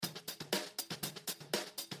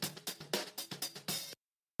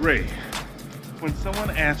Ray, when someone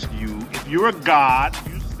asks you if you're a god,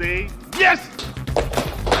 you say yes!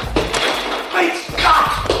 Great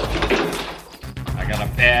Scott! I got a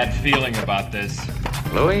bad feeling about this.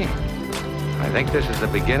 Louis, I think this is the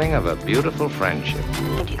beginning of a beautiful friendship.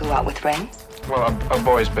 Did you go out with Ray? Well, a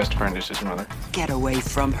boy's best friend is his mother. Get away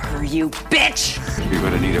from her, you bitch! You're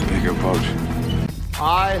gonna need a bigger boat.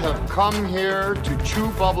 I have come here to chew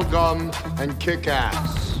bubblegum and kick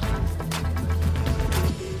ass.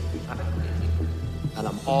 And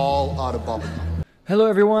I'm all out of bubblegum. Hello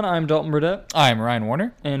everyone, I'm Dalton Burdett. I'm Ryan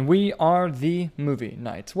Warner. And we are the Movie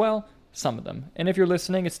Knights. Well, some of them. And if you're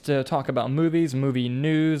listening, it's to talk about movies, movie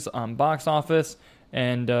news, box office,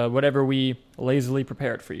 and whatever we lazily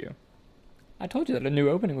prepared for you. I told you that a new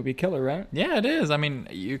opening would be killer, right? Yeah, it is. I mean,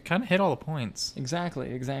 you kind of hit all the points. Exactly.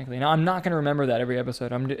 Now, I'm not going to remember that every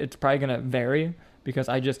episode. It's probably going to vary because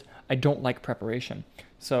I don't like preparation.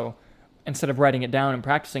 So instead of writing it down and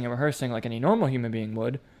practicing and rehearsing like any normal human being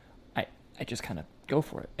would, I just kind of go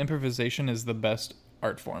for it. Improvisation is the best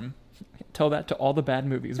art form. Tell that to all the bad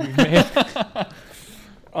movies we've made.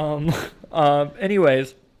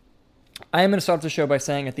 Anyways, I am going to start the show by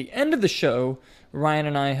saying at the end of the show, Ryan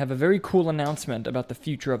and I have a very cool announcement about the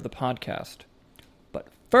future of the podcast. But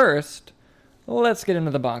first, let's get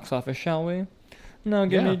into the box office, shall we? Now,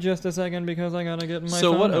 give me just a second because I gotta get my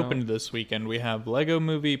So phone what out. opened this weekend? We have Lego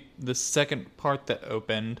Movie, the second part that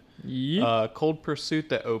opened. Yep. Cold Pursuit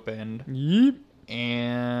that opened. Yep.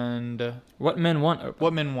 And What Men Want opened.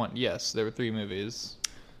 What Men Want. Yes, there were 3 movies.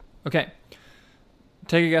 Okay.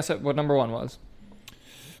 Take a guess at what number 1 was.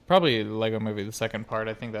 Probably Lego Movie, the second part.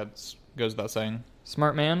 I think that goes without saying.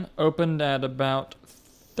 Smart Man opened at about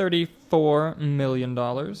 $34 million,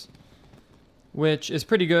 which is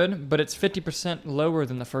pretty good, but it's 50% lower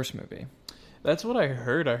than the first movie. That's what I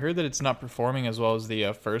heard. I heard that it's not performing as well as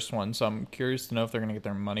the first one, so I'm curious to know if they're going to get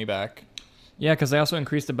their money back. Yeah, because they also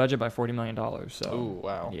increased the budget by $40 million. So. Oh,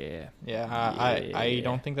 wow. Yeah. I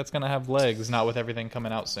don't think that's going to have legs, not with everything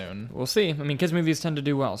coming out soon. We'll see. I mean, kids' movies tend to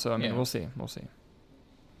do well, so, Yeah. we'll see.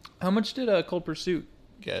 How much did Cold Pursuit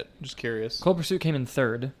get? Just curious. Cold Pursuit came in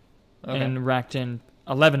third Okay. and racked in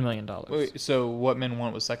 $11 million. Wait, so What Men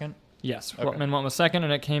Want was second? Yes, Okay. What Men Want was second,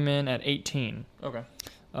 and it came in at 18. Okay.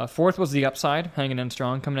 Fourth was The Upside, hanging in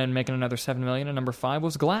strong, coming in and making another $7 million. And number 5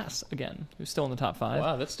 was Glass, again, who's still in the top 5.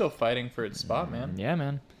 Wow, that's still fighting for its spot, man. Yeah,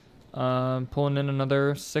 man. Pulling in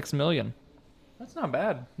another $6 million. That's not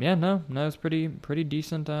bad. Yeah, no, it's pretty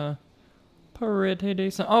decent. Pretty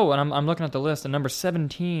decent. Oh, and I'm looking at the list, and number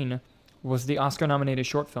 17 was the Oscar-nominated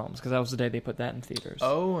short films, because that was the day they put that in theaters.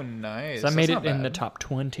 Oh, nice. So that made That's it not in the bad. top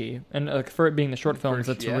 20. And for it being the short films,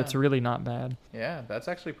 it's really not bad. Yeah, that's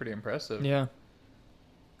actually pretty impressive. Yeah.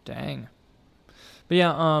 Dang. But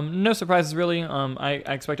yeah, no surprises really. I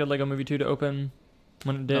expected Lego Movie 2 to open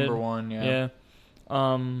when it did. Number 1, yeah.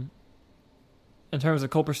 Yeah. In terms of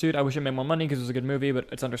Cold Pursuit, I wish it made more money because it was a good movie, but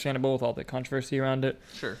it's understandable with all the controversy around it.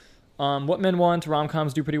 Sure. What Men Want,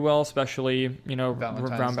 rom-coms do pretty well, especially,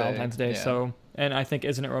 around Valentine's Day. Yeah. So, and I think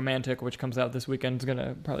Isn't It Romantic, which comes out this weekend, is going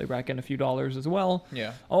to probably rack in a few dollars as well.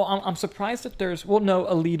 Yeah. Oh, I'm surprised that there's,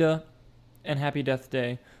 Alita and Happy Death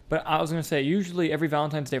Day. But I was going to say, usually every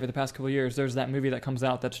Valentine's Day for the past couple of years, there's that movie that comes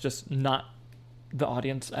out that's just not the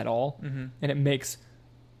audience at all. Mm-hmm. And it makes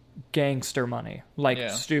gangster money.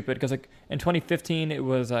 Stupid. Because in 2015, it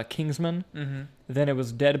was Kingsman. Mm-hmm. Then it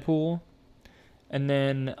was Deadpool. And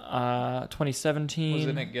then 2017...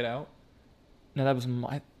 Wasn't it Get Out? No, that was...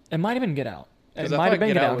 It might have been Get Out. It I might have been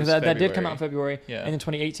Get Get Out Out, because that did come out in February. Yeah. And then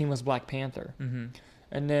 2018 was Black Panther. Mm-hmm.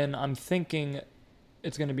 And then I'm thinking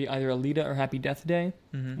it's going to be either Alita or Happy Death Day.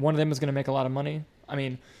 Mm-hmm. One of them is going to make a lot of money. I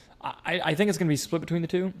mean, I think it's going to be split between the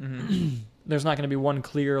two. Mm-hmm. There's not going to be one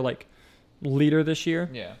clear, leader this year.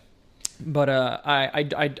 Yeah. But I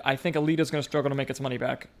think Alita's going to struggle to make its money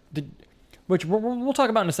back. Which we'll talk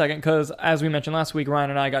about in a second, because as we mentioned last week, Ryan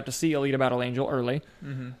and I got to see Alita Battle Angel early.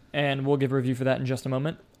 Mm-hmm. And we'll give a review for that in just a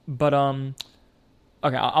moment. But, okay,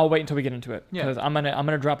 I'll wait until we get into it, because I'm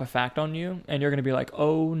gonna drop a fact on you, and you're gonna be like,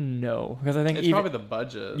 "Oh no," because I think it's probably the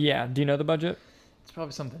budget. Yeah, do you know the budget? It's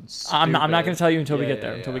probably something stupid. I'm not gonna tell you until we get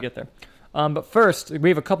there. Until we get there. But first, we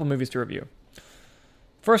have a couple movies to review.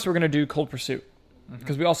 First, we're gonna do Cold Pursuit,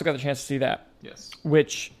 because we also got the chance to see that. Yes.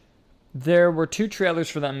 Which there were 2 trailers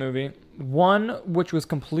for that movie. One which was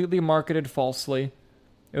completely marketed falsely.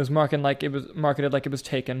 It was marketed like it was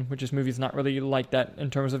Taken, which is movies not really like that in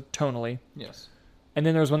terms of tonally. Yes. And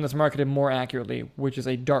then there's one that's marketed more accurately, which is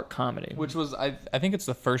a dark comedy. Which was, I think it's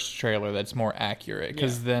the first trailer that's more accurate,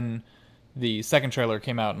 because then the second trailer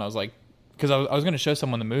came out, and I was like, because I was going to show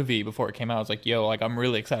someone the movie before it came out. I was like, yo, I'm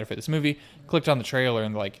really excited for this movie. Clicked on the trailer,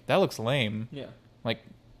 and that looks lame. Yeah.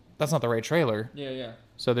 that's not the right trailer. Yeah.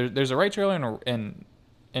 So there's a right trailer and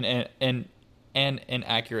an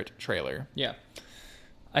inaccurate trailer. Yeah.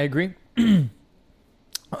 I agree.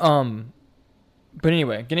 But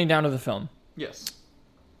anyway, getting down to the film. Yes.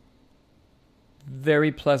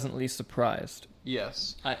 Very pleasantly surprised.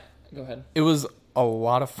 Yes. Go ahead. It was a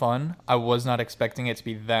lot of fun. I was not expecting it to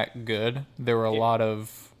be that good. There were a lot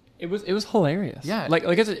of... It was hilarious. Yeah. Like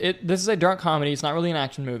this is a dark comedy. It's not really an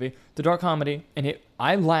action movie. It's a dark comedy, and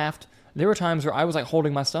I laughed. There were times where I was like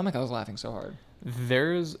holding my stomach. I was laughing so hard.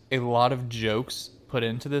 There's a lot of jokes put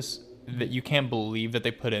into this that you can't believe that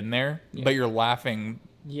they put in there, but you're laughing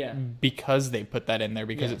because they put that in there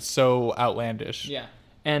because it's so outlandish. Yeah.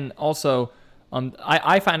 And also,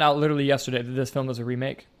 I found out literally yesterday that this film was a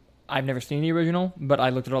remake. I've never seen the original, but I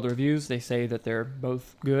looked at all the reviews. They say that they're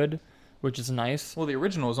both good, which is nice. Well, the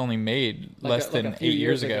original was only made less than 8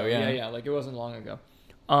 years ago. Yeah, like it wasn't long ago.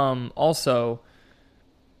 Also,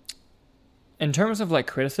 in terms of like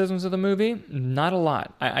criticisms of the movie, not a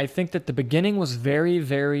lot. I think that the beginning was very,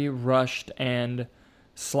 very rushed and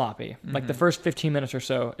sloppy. Like the first 15 minutes or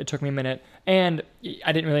so, it took me a minute, and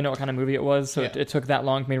I didn't really know what kind of movie it was, so it took that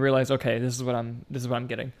long for me to realize, okay, this is what I'm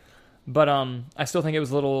getting. But I still think it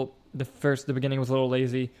was a little. The beginning was a little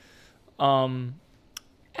lazy.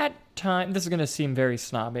 At times, this is gonna seem very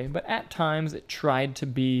snobby, but at times it tried to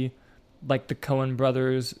be like the Coen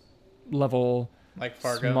Brothers level. Like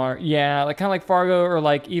Fargo? Smart. Yeah, like kind of like Fargo, or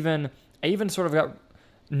like I even sort of got,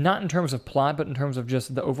 not in terms of plot, but in terms of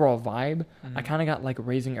just the overall vibe, I kind of got like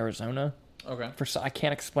Raising Arizona. Okay. I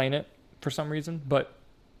can't explain it for some reason, but,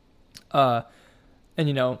 and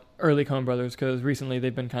early Coen Brothers, because recently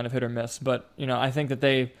they've been kind of hit or miss, but, I think that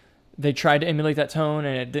they tried to emulate that tone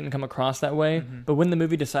and it didn't come across that way, but when the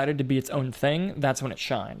movie decided to be its own thing, that's when it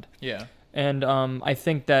shined. Yeah. And I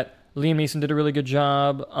think that Liam Neeson did a really good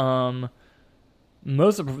job.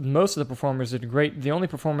 Most of the performers did great. The only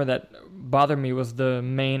performer that bothered me was the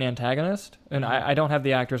main antagonist, and I don't have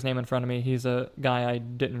the actor's name in front of me. He's a guy I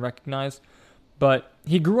didn't recognize, but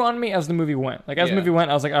he grew on me as the movie went. Like as the movie went,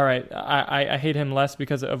 I was like, all right, I hate him less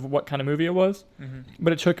because of what kind of movie it was.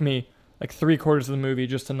 But it took me like 3/4 of the movie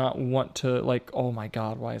just to not want to like, oh my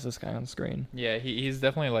god, why is this guy on screen? Yeah, he's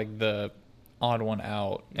definitely like the odd one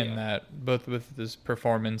out in that, both with his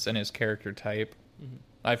performance and his character type.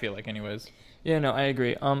 I feel like, anyways. Yeah, no, I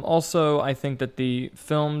agree. Also, I think that the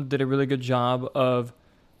film did a really good job of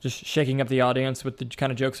just shaking up the audience with the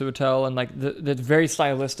kind of jokes it would tell, and like the very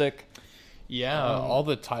stylistic. Yeah,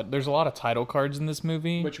 there's a lot of title cards in this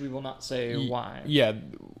movie, Which we will not say why. Yeah,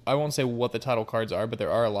 I won't say what the title cards are, but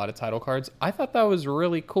there are a lot of title cards. I thought that was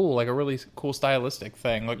really cool, like a really cool stylistic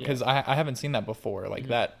thing, like because I haven't seen that before, like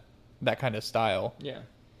that kind of style.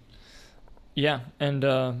 Yeah, and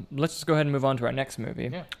let's just go ahead and move on to our next movie,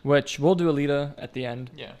 Yeah. which we'll do Alita at the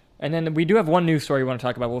end. Yeah. And then we do have one news story we want to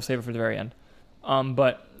talk about. We'll save it for the very end.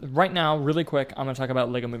 But right now, really quick, I'm going to talk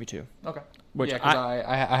about Lego Movie 2. Okay. Which yeah, because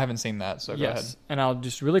I haven't seen that, so go ahead. And I'll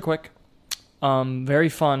just really quick. Very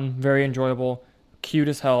fun, very enjoyable, cute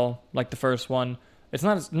as hell, like the first one. It's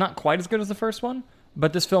not quite as good as the first one,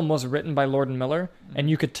 but this film was written by Lord and Miller, and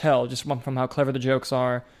you could tell just from how clever the jokes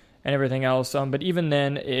are and everything else. But even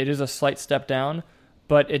then, it is a slight step down,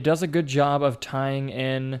 but it does a good job of tying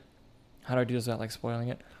in. How do I do this without like spoiling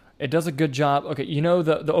it? It does a good job. Okay,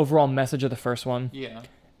 the overall message of the first one? Yeah.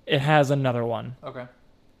 It has another one. Okay.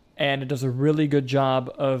 And it does a really good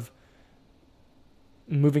job of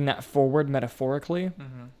moving that forward metaphorically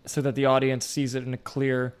so that the audience sees it in a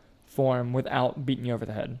clear form without beating you over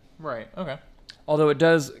the head. Right. Okay. Although it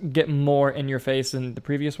does get more in your face than the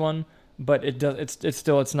previous one, but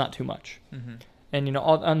it's not too much. And the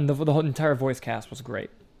whole entire voice cast was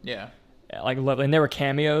great. Yeah. Like lovely, and there were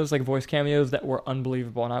cameos, like voice cameos that were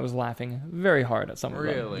unbelievable, and I was laughing very hard at some of them.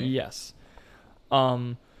 Really? Yes.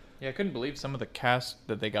 Yeah, I couldn't believe some of the cast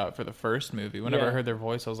that they got for the first movie. Whenever I heard their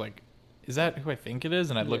voice, I was like, "Is that who I think it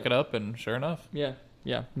is?" And I'd look it up, and sure enough. Yeah.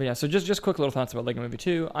 But yeah, so just quick little thoughts about Lego Movie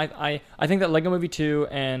 2. I think that Lego Movie 2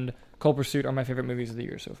 and Cold Pursuit are my favorite movies of the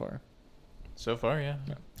year so far. So far, yeah.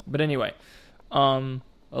 But anyway,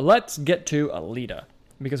 let's get to Alita,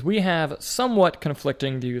 because we have somewhat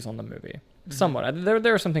conflicting views on the movie. Somewhat.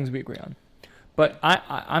 There are some things we agree on. But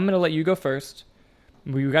I'm going to let you go first.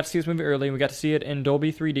 We got to see this movie early. We got to see it in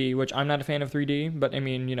Dolby 3D, which I'm not a fan of 3D, but I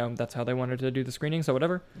mean, that's how they wanted to do the screening, so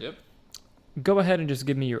whatever. Yep. Go ahead and just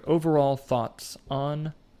give me your overall thoughts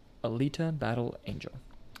on Alita Battle Angel.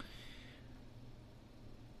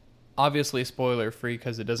 Obviously spoiler free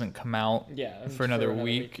because it doesn't come out for another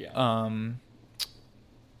week. It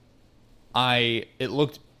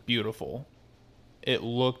looked beautiful. It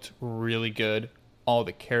looked really good. All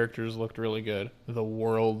the characters looked really good. The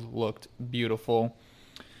world looked beautiful.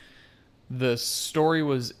 The story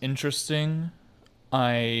was interesting.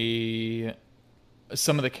 Some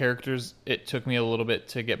of the characters, it took me a little bit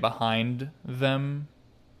to get behind them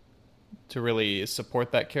to really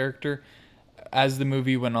support that character. As the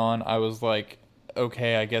movie went on, I was like,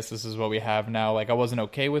 okay, I guess this is what we have now. Like, I wasn't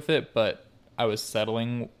okay with it, but I was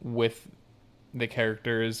settling with the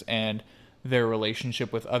characters and their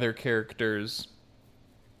relationship with other characters.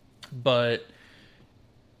 But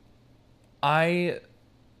I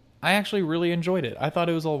actually really enjoyed it. I thought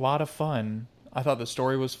it was a lot of fun. I thought the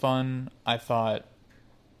story was fun. I thought,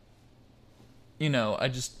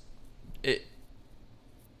 it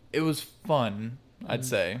was fun, I'd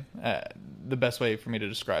say. The best way for me to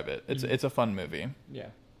describe it. It's a fun movie. Yeah.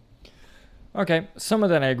 Okay, some of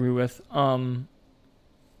that I agree with. I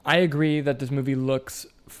agree that this movie looks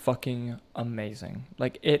fucking amazing.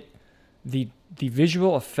 Like, the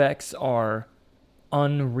visual effects are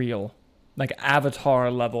unreal. Like Avatar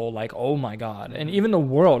level, like, oh my god. And even the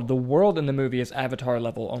world in the movie is Avatar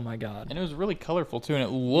level, oh my god. And it was really colorful too, and it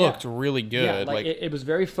looked really good. Yeah, it was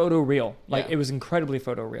very photoreal. Like, it was incredibly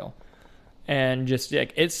photoreal. And just,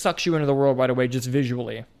 like, it sucks you into the world right away, just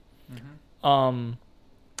visually. Mm-hmm.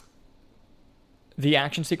 The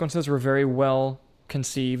action sequences were very well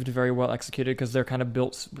conceived, very well executed, because they're kind of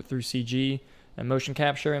built through CG and motion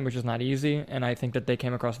capture, and which is not easy, and I think that they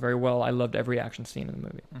came across very well. I loved every action scene in the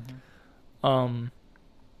movie. Mm-hmm.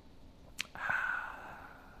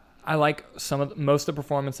 I like most of the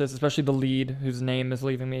performances, especially the lead, whose name is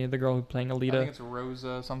leaving me, the girl who's playing Alita. I think it's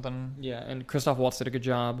Rosa something. Yeah, and Christoph Waltz did a good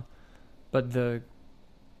job. But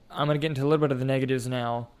I'm going to get into a little bit of the negatives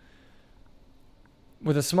now.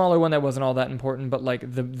 With a smaller one that wasn't all that important, but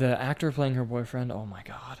like the actor playing her boyfriend, oh my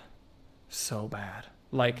god. So bad.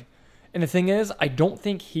 Like, and the thing is, I don't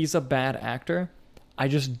think he's a bad actor. I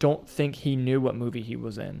just don't think he knew what movie he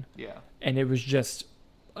was in. Yeah. And it was just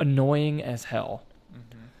annoying as hell.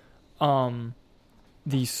 Mm-hmm.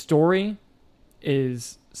 The story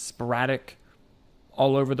is sporadic,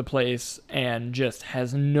 all over the place, and just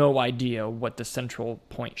has no idea what the central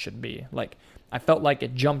point should be. Like, I felt like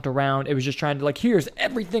it jumped around. It was just trying to, like, here's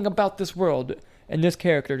everything about this world, and this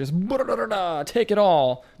character just take it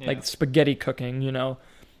all, like spaghetti cooking,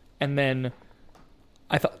 And then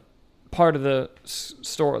I thought part of the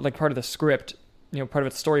story, like part of the script, part of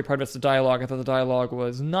it's story, part of it's the dialogue. I thought the dialogue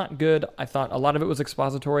was not good. I thought a lot of it was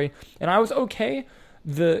expository, and I was okay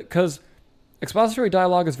because expository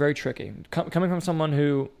dialogue is very tricky. Coming from someone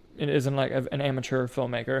who isn't like an amateur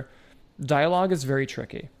filmmaker, dialogue is very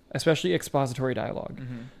tricky, especially expository dialogue,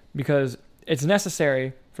 because it's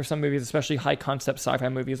necessary for some movies, especially high concept sci-fi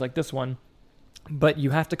movies like this one, but you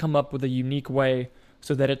have to come up with a unique way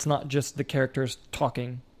so that it's not just the characters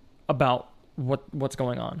talking about what's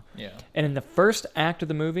going on. Yeah. And in the first act of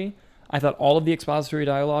the movie, I thought all of the expository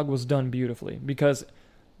dialogue was done beautifully, because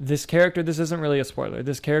this character, this isn't really a spoiler,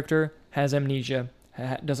 this character has amnesia,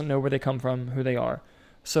 doesn't know where they come from, who they are.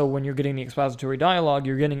 So when you're getting the expository dialogue,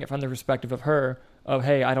 you're getting it from the perspective of her, of,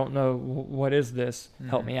 hey, I don't know, what is this?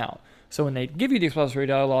 Help me out. So when they give you the expository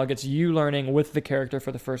dialogue, it's you learning with the character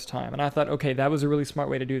for the first time. And I thought, okay, that was a really smart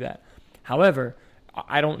way to do that. However,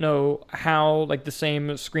 I don't know how, like, the same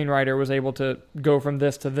screenwriter was able to go from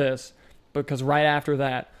this to this, because right after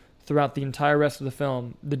that, throughout the entire rest of the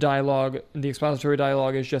film, the dialogue, the expository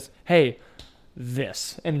dialogue is just, hey,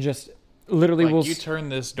 this, and just literally like, you turn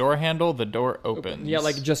this door handle, the door opens. Yeah,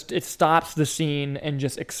 like, just, it stops the scene and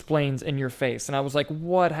just explains in your face. And I was like,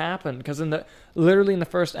 what happened? Because literally in the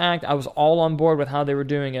first act, I was all on board with how they were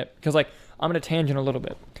doing it. Because, like, I'm going to tangent a little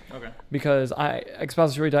bit. Okay. Because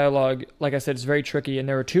expository dialogue, like I said, is very tricky. And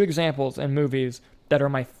there are two examples in movies that are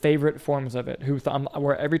my favorite forms of it.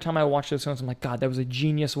 Where every time I watch those films, I'm like, God, that was a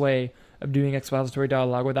genius way of doing expository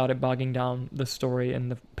dialogue without it bogging down the story and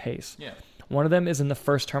the pace. Yeah. One of them is in the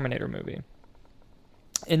first Terminator movie.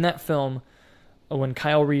 In that film, when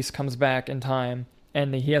Kyle Reese comes back in time,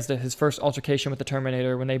 and he has his first altercation with the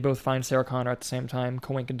Terminator, when they both find Sarah Connor at the same time,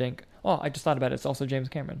 coink-a-dink. Oh, I just thought about it. It's also James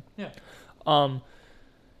Cameron. Yeah.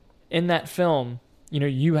 In that film,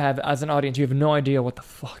 you have, as an audience, you have no idea what the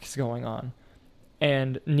fuck is going on.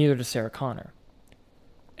 And neither does Sarah Connor.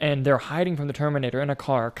 And they're hiding from the Terminator in a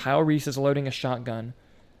car. Kyle Reese is loading a shotgun,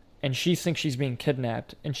 and she thinks she's being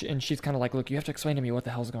kidnapped. And she's kind of like, look, you have to explain to me what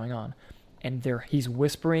the hell's going on. And he's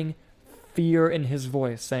whispering fear in his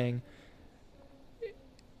voice, saying,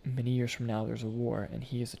 many years from now, there's a war, and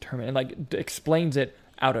he is a Terminator. And, like, explains it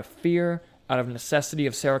out of fear, out of necessity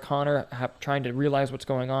of Sarah Connor trying to realize what's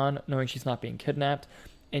going on, knowing she's not being kidnapped.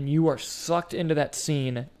 And you are sucked into that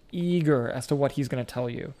scene, eager as to what he's going to tell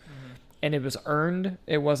you. and it was earned.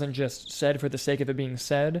 It wasn't just said for the sake of it being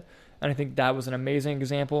said. And I think that was an amazing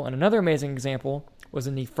example. And another amazing example was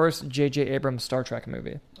in the first J.J. Abrams Star Trek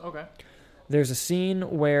movie. Okay. There's a scene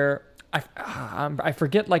where I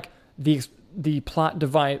forget like the plot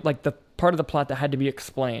divide, like the part of the plot that had to be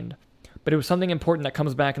explained, but it was something important that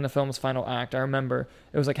comes back in the film's final act. I remember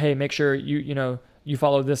it was like, hey, make sure you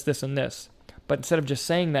follow this, this, and this. But instead of just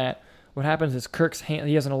saying that, what happens is Kirk's hand,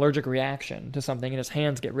 he has an allergic reaction to something, and his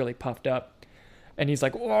hands get really puffed up. And he's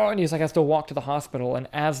like, whoa, and he's like, has to walk to the hospital. And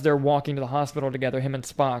as they're walking to the hospital together, him and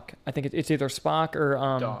Spock, I think it's either Spock or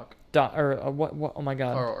Doc, or what? Oh my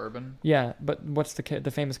God, Carl Urban. Yeah, but what's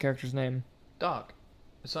the famous character's name? Doc.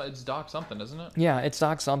 It's Doc something, isn't it? Yeah, it's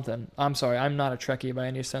Doc something. I'm sorry, I'm not a Trekkie by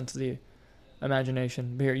any sense of the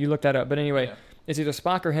imagination. But here, you look that up. But anyway, yeah. It's either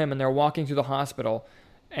Spock or him, and they're walking through the hospital,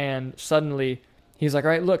 and suddenly he's like,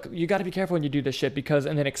 all right, look, you got to be careful when you do this shit, because,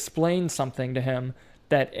 and then explains something to him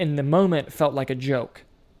that in the moment felt like a joke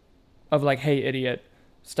of like, hey, idiot,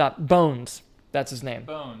 stop. Bones, that's his name.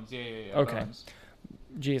 Bones, yeah. Okay. Bones.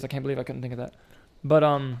 Jeez, I can't believe I couldn't think of that. But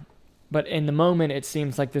in the moment, it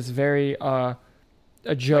seems like this very a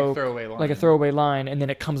joke, like a throwaway line, and then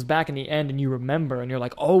it comes back in the end, and you remember, and you're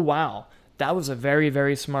like, oh wow, that was a very,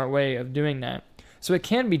 very smart way of doing that. So it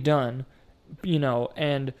can be done,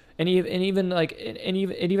 and it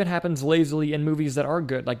even happens lazily in movies that are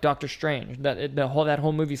good, like Doctor Strange. That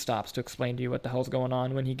whole movie stops to explain to you what the hell's going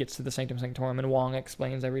on when he gets to the Sanctum Sanctorum, and Wong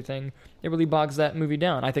explains everything. It really bogs that movie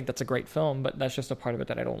down. I think that's a great film, but that's just a part of it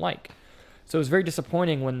that I don't like. So it was very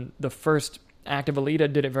disappointing when the first act of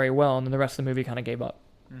Alita did it very well, and then the rest of the movie kind of gave up.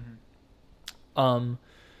 Mm-hmm.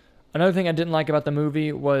 Another thing I didn't like about the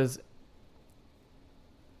movie was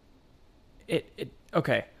it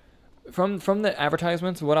okay. From the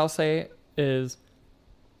advertisements, what I'll say is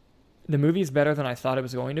the movie's better than I thought it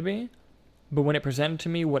was going to be, but when it presented to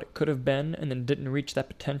me what it could have been and then didn't reach that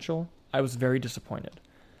potential, I was very disappointed.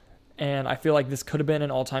 And I feel like this could have been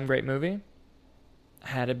an all-time great movie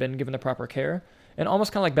had it been given the proper care. And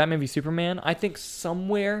almost kind of like Batman v Superman, I think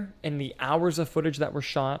somewhere in the hours of footage that were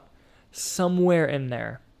shot, somewhere in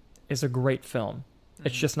there is a great film. Mm-hmm.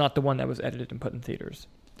 It's just not the one that was edited and put in theaters.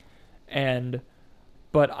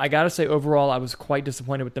 But I gotta say, overall, I was quite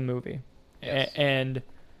disappointed with the movie. Yes. And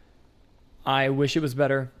I wish it was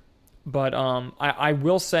better. But I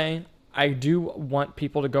will say, I do want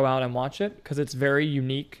people to go out and watch it, because it's very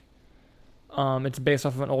unique. It's based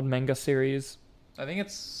off of an old manga series. I think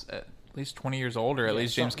it's at least 20 years old, or at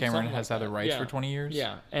least James Cameron has had the rights for 20 years.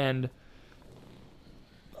 Yeah, and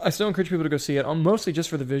I still encourage people to go see it, mostly just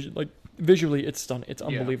for the vision. Like, visually, it's stunning. It's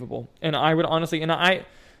unbelievable. Yeah. And I would honestly, and I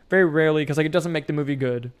very rarely, because like it doesn't make the movie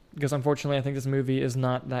good, because unfortunately I think this movie is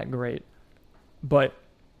not that great, but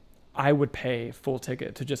I would pay full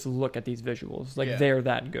ticket to just look at these visuals. Like, they're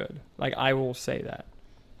that good. Like, I will say that.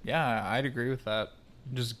 Yeah, I'd agree with that.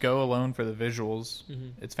 Just go alone for the visuals.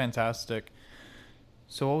 Mm-hmm. It's fantastic.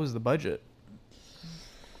 So what was the budget?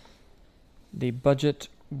 The budget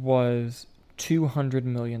was $200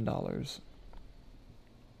 million.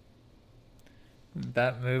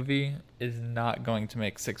 That movie is not going to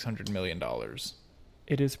make $600 million.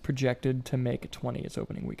 It is projected to make 20 its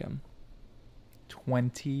opening weekend.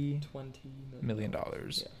 $20 million.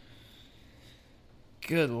 Yeah.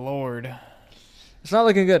 Good Lord. It's not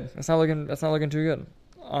looking good. It's not looking too good.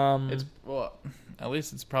 At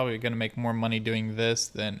least it's probably going to make more money doing this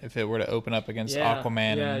than if it were to open up against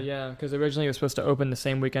Aquaman. Yeah. Because originally it was supposed to open the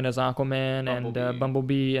same weekend as Aquaman and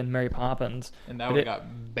Bumblebee and Mary Poppins. And that would have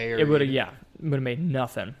got buried. It would have made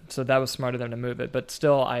nothing. So that was smart of them to move it. But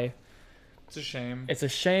still, it's a shame. It's a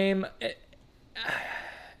shame.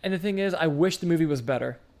 And the thing is, I wish the movie was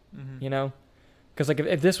better. Mm-hmm. Because like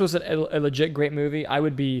if this was a legit great movie, I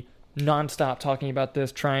would be nonstop talking about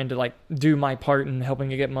this, trying to like do my part in helping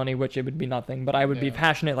it get money, which it would be nothing, but I would be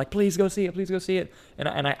passionate, like, please go see it, and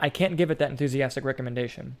I can't give it that enthusiastic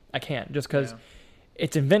recommendation. I can't, just because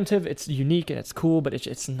it's inventive, it's unique, and it's cool, but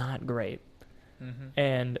it's not great. Mm-hmm.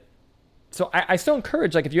 And so I still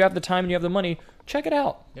encourage, like, if you have the time and you have the money, check it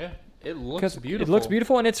out. Yeah, it looks beautiful. It looks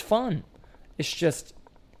beautiful and it's fun. It's just,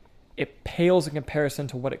 it pales in comparison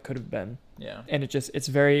to what it could have been. Yeah. And it's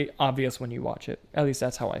very obvious when you watch it. At least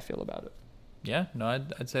that's how I feel about it. Yeah, no,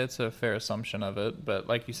 I'd say it's a fair assumption of it. But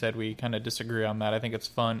like you said, we kind of disagree on that. I think it's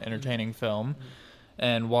fun, entertaining film. Mm-hmm.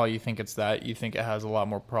 And while you think it's that, you think it has a lot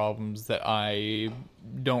more problems that I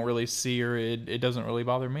don't really see, or it doesn't really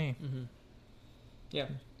bother me. Mm-hmm. Yeah.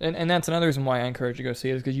 And that's another reason why I encourage you to go see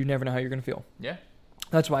it, is because you never know how you're going to feel. Yeah.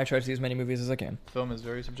 That's why I try to see as many movies as I can. Film is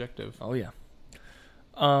very subjective. Oh, yeah.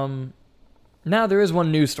 Now there is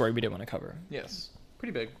one news story we did want to cover. Yes.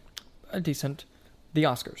 Pretty big. Decent. The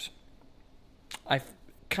Oscars.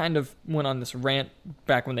 kind of went on this rant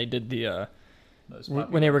back when they did the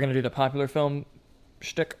when they were going to do the popular film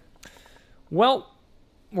shtick. Well,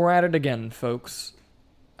 we're at it again, folks.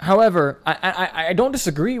 However, I don't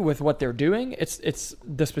disagree with what they're doing. It's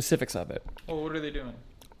the specifics of it. Well, what are they doing?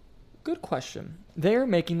 Good question. They're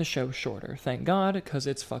making the show shorter, thank God, because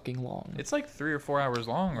it's fucking long. It's like 3 or 4 hours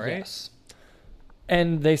long, right? Yes.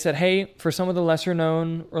 And they said, hey, for some of the lesser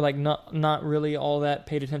known or like not really all that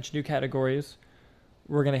paid attention to categories,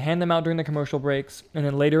 we're going to hand them out during the commercial breaks, and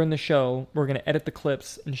then later in the show, we're going to edit the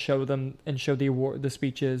clips and show them and show the award, the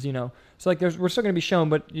speeches, you know. So like we're still going to be shown,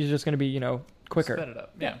 but it's just going to be, you know, quicker. Sped it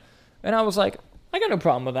up. Yeah. And I was like, I got no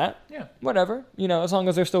problem with that. Yeah. Whatever. You know, as long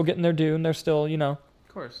as they're still getting their due and they're still, you know.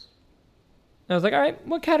 Of course. And I was like, all right,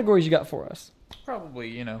 what categories you got for us? Probably,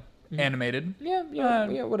 you know, animated. Yeah,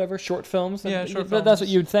 whatever. Short films. Yeah, short That's what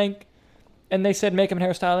films. you'd think. And they said makeup and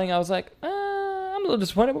hairstyling. I was like, I'm a little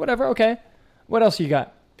disappointed, but whatever. Okay. What else you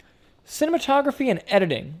got? Cinematography and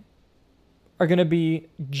editing are going to be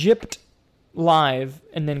gypped live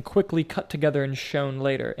and then quickly cut together and shown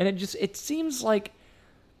later. And it seems like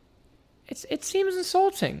it seems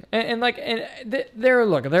insulting. And there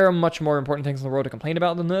are much more important things in the world to complain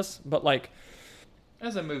about than this, but like,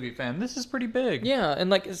 as a movie fan, this is pretty big. yeah, and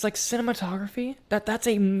like it's like cinematography. That's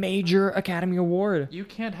a major Academy Award. You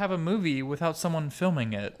can't have a movie without someone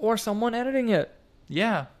filming it. Or someone editing it.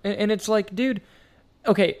 Yeah. And it's like, dude,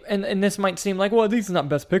 okay, and this might seem like, well, this is not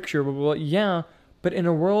Best Picture, but well, yeah, but in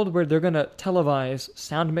a world where they're going to televise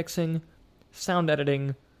sound mixing, sound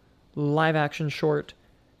editing, live action short,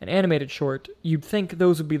 and animated short, you'd think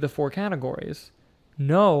those would be the 4 categories.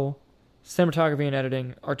 No, cinematography and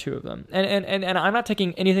editing are 2 of them. And I'm not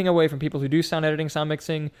taking anything away from people who do sound editing, sound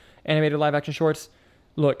mixing, animated live action shorts.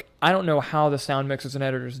 Look, I don't know how the sound mixers and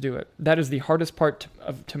editors do it. That is the hardest part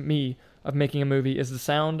to me of making a movie is the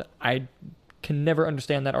sound. I can never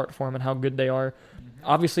understand that art form and how good they are.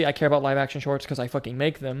 Obviously, I care about live action shorts because I fucking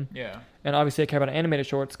make them. Yeah. And obviously, I care about animated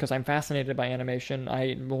shorts because I'm fascinated by animation.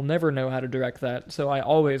 I will never know how to direct that, so I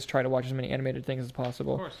always try to watch as many animated things as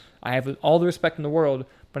possible. Of course. I have all the respect in the world,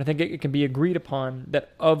 but I think it can be agreed upon that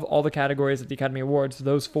of all the categories at the Academy Awards,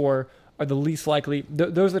 those 4 are the least likely.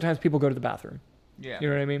 Those are the times people go to the bathroom. Yeah. You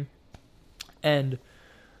know what I mean? And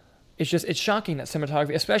it's shocking that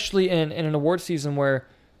cinematography, especially in an award season where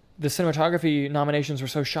the cinematography nominations were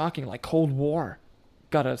so shocking, like Cold War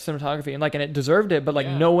got a cinematography and it deserved it, but like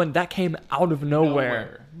no one, that came out of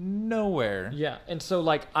nowhere. Nowhere. Yeah. And so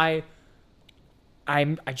like I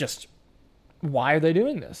just, why are they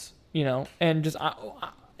doing this? You know, and just,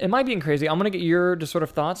 am I being crazy? I'm going to get your just sort of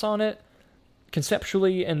thoughts on it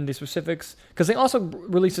conceptually and the specifics, because they also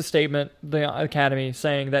released a statement, the Academy,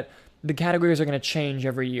 saying that the categories are going to change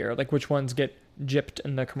every year, like which ones get gypped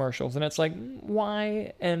in the commercials, and it's like,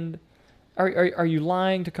 why? And are you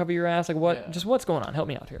lying to cover your ass? Like what? Yeah. Just what's going on? Help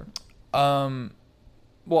me out here.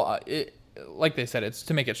 Well, like they said, it's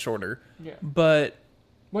to make it shorter. Yeah. But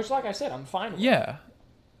Which, like I said, I'm fine with. yeah,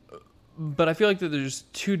 but I feel like that there's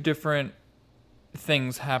 2 different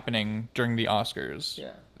things happening during the Oscars.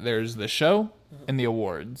 Yeah. There's the show and the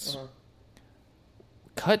awards.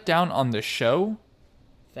 Cut down on the show.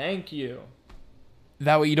 Thank you.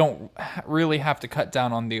 That way you don't really have to cut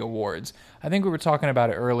down on the awards. I think we were talking about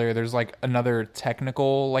it earlier. There's like another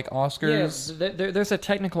technical like Oscars. Yeah, there's a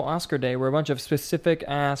technical Oscar day where a bunch of specific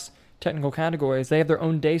ass technical categories, they have their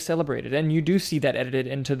own day celebrated, and you do see that edited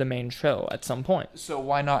into the main show at some point. So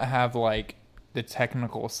why not have like the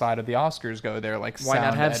technical side of the Oscars go there, like why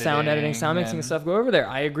not have sound editing, sound mixing, and and stuff go over there?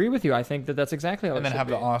 I agree with you. I think that's exactly how. and it then should have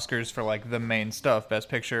be. the Oscars for like the main stuff, Best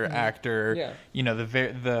Picture, Actor. Yeah. You know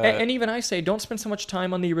the And even I say, don't spend so much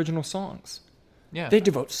time on the original songs. yeah. They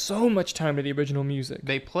devote so much time to the original music.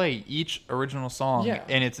 They play each original song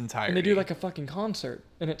in its entirety. And they do like a fucking concert,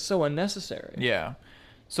 and it's so unnecessary. Yeah.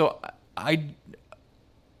 So I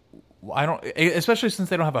don't, especially since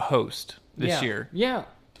they don't have a host this year. Yeah.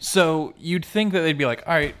 So you'd think that they'd be like,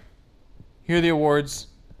 all right, here are the awards.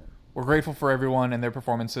 We're grateful for everyone and their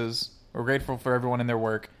performances. We're grateful for everyone and their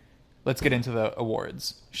work. Let's get into the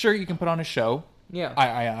awards. Sure, you can put on a show. Yeah.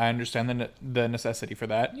 I understand the necessity for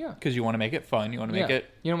that. Yeah. Because you want to make it fun. You want to make it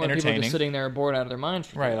You don't want people entertaining. just sitting there bored out of their minds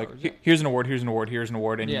for 2 Right, like hours. here's an award, here's an award, here's an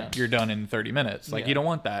award, and Yeah. you're done in 30 minutes. Like Yeah. you don't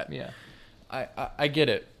want that. Yeah. I get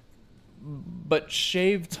it, but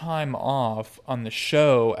shave time off on the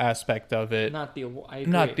show aspect of it, Not the I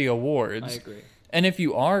agree. not the awards. I agree. And if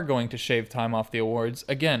you are going to shave time off the awards,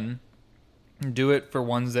 again, do it for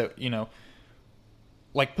ones that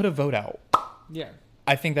like put a vote out. Yeah.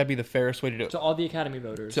 I think that'd be the fairest way to do it. To all the Academy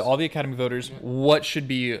voters. To all the Academy voters, what should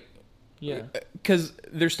be? Yeah. Because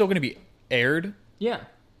they're still going to be aired. Yeah.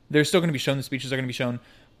 they're still going to be shown. The speeches are going to be shown,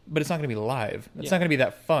 but it's not going to be live. It's not going to be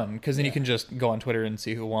that fun because then you can just go on Twitter and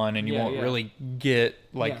see who won, and you won't really get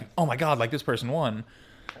like, oh my god, like this person won.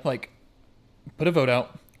 Like, put a vote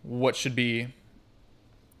out. What should be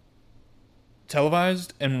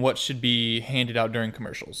televised and what should be handed out during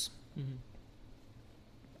commercials.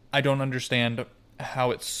 I don't understand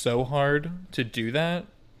how it's so hard to do that,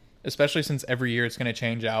 especially since every year it's going to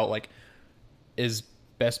change out. Like, is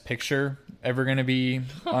Best Picture ever going to be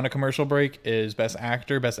on a commercial break? Is Best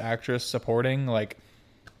Actor, Best Actress, Supporting? Like,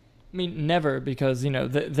 I mean, never, because, you know,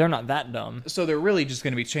 they're not that dumb. So they're really just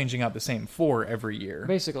going to be changing out the same 4 every year.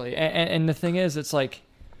 Basically. And the thing is, it's like,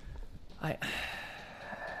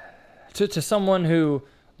 to someone who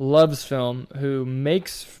loves film, who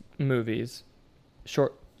makes movies,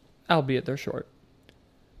 short, albeit they're short,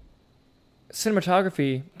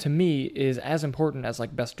 cinematography, to me, is as important as,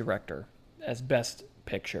 like, Best Director, as Best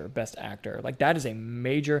Picture, Best Actor. Like, that is a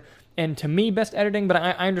major, and to me, Best Editing, but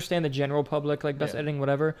I understand the general public, like, Best Editing,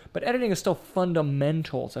 whatever, but editing is still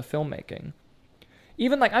fundamental to filmmaking.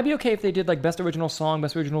 Even, like, I'd be okay if they did, like, Best Original Song,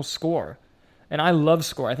 Best Original Score. And I love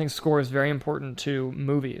score. I think score is very important to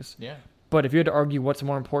movies. Yeah. But if you had to argue what's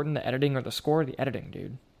more important, the editing or the score, the editing,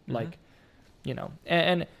 dude. Like, you know,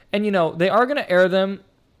 and you know, they are going to air them,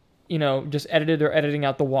 you know, just edited or editing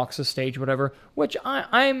out the walks of stage, whatever, which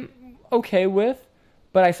I'm okay with,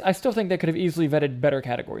 but I still think they could have easily vetted better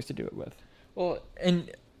categories to do it with. Well,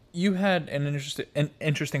 and you had an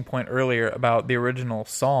interesting point earlier about the original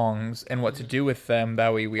songs and what to do with them.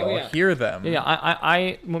 That way we all hear them. Yeah,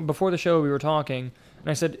 I before the show we were talking, and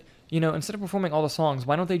I said, you know, instead of performing all the songs,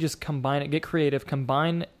 why don't they just combine it, get creative,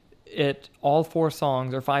 combine it, all 4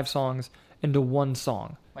 songs or 5 songs into one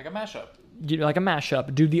song. Like a mashup. Like a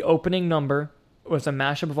mashup. Do the opening number was a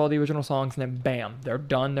mashup of all the original songs, and then bam, they're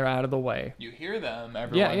done, they're out of the way. You hear them,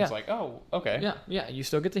 everyone's like, oh, okay. Yeah, you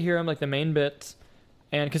still get to hear them, like the main bits.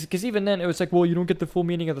 And because even then, it was like, well, you don't get the full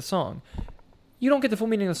meaning of the song. You don't get the full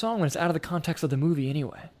meaning of the song when it's out of the context of the movie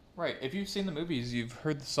anyway. Right. If you've seen the movies, you've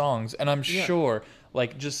heard the songs. And I'm sure,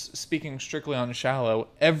 like, just speaking strictly on Shallow,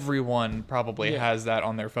 everyone probably has that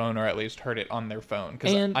on their phone, or at least heard it on their phone.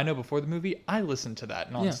 Because I know before the movie, I listened to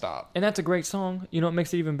that nonstop. Yeah. And that's a great song. You know what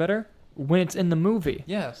makes it even better? When it's in the movie.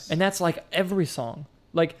 Yes. And that's like every song.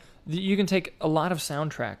 Like, you can take a lot of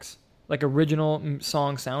soundtracks, like original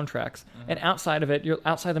song soundtracks, and outside of it,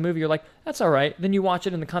 outside the movie, you're like, that's all right. Then you watch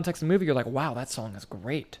it in the context of the movie, you're like, wow, that song is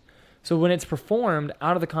great. So when it's performed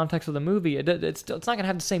out of the context of the movie, it's not going to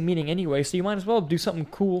have the same meaning anyway, so you might as well do something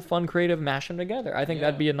cool, fun, creative, mash them together. I think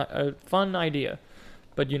that'd be a fun idea.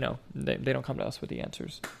 But, you know, they don't come to us with the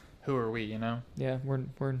answers. Who are we, you know? Yeah, we're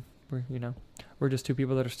you know, we're just 2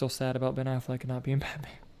 people that are still sad about Ben Affleck and not being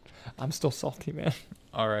Batman. I'm still salty, man.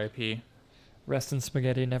 R.I.P. Rest in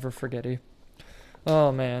spaghetti, never forgetty.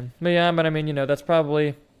 Oh, man. But yeah, but I mean, you know, it's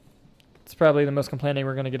probably the most complaining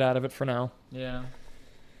we're going to get out of it for now. Yeah.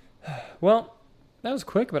 Well, that was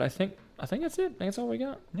quick, but I think that's it. I think that's all we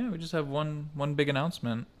got. Yeah, we just have one big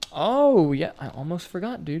announcement. Oh, yeah. I almost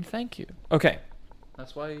forgot, dude. Thank you. Okay.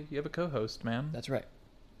 That's why you have a co-host, man. That's right.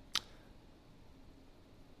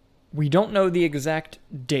 We don't know the exact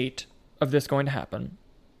date of this going to happen.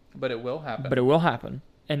 But it will happen.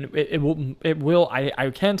 And it will, I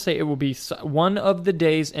can say it will be one of the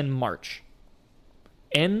days in March.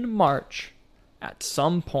 In March, at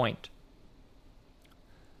some point,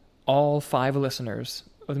 all 5 listeners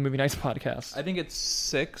of the Movie Nights podcast. I think it's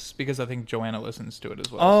 6 because I think Joanna listens to it as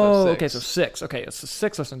well. Oh, so okay, so 6. Okay, it's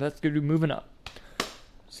 6 listeners. That's good. We're moving up.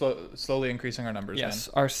 Slowly increasing our numbers. Yes,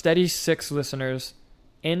 our steady 6 listeners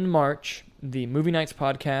in March. The Movie Nights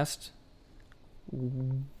podcast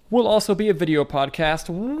will also be a video podcast.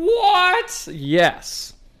 What?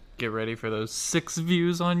 Yes. Get ready for those 6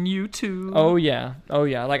 views on YouTube. Oh yeah.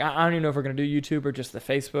 Like I don't even know if we're gonna do YouTube or just the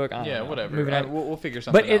Facebook. I don't know. Whatever. We'll figure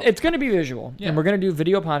something out. But it's gonna be visual, and we're gonna do a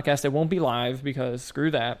video podcast. It won't be live because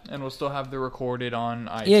screw that. And we'll still have the recorded on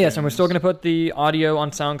iTunes. Yes, and we're still gonna put the audio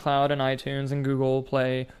on SoundCloud and iTunes and Google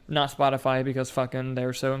Play, not Spotify because fucking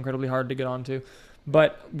they're so incredibly hard to get onto.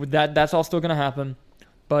 But that's all still gonna happen.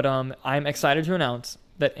 But I'm excited to announce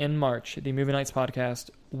that in March, the Movie Nights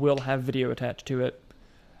podcast will have video attached to it.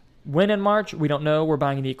 When in March, we don't know. We're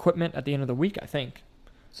buying the equipment at the end of the week, I think.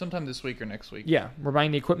 Sometime this week or next week. Yeah, we're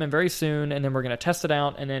buying the equipment very soon, and then we're going to test it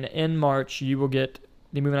out, and then in March, you will get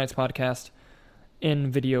the Movie Nights podcast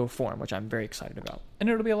in video form, which I'm very excited about. And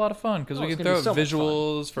it'll be a lot of fun, because we can throw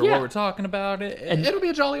visuals for what we're talking about. And it'll be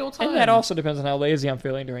a jolly old time. And that also depends on how lazy I'm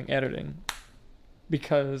feeling during editing,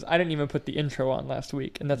 because I didn't even put the intro on last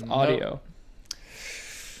week, and that's audio.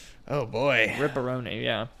 Oh, boy. Ripperoni,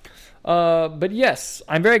 yeah. But yes,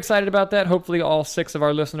 I'm very excited about that. Hopefully all 6 of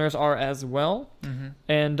our listeners are as well. Mm-hmm.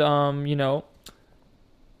 And, you know,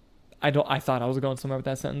 I thought I was going somewhere with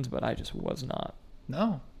that sentence, but I just was not.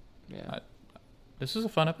 No. Yeah. This was a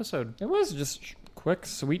fun episode. It was just quick,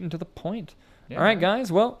 sweet, and to the point. Yeah. All right,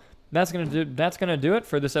 guys. Well, that's gonna do it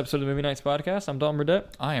for this episode of the Movie Nights Podcast. I'm Dalton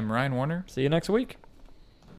Burdett. I am Ryan Warner. See you next week.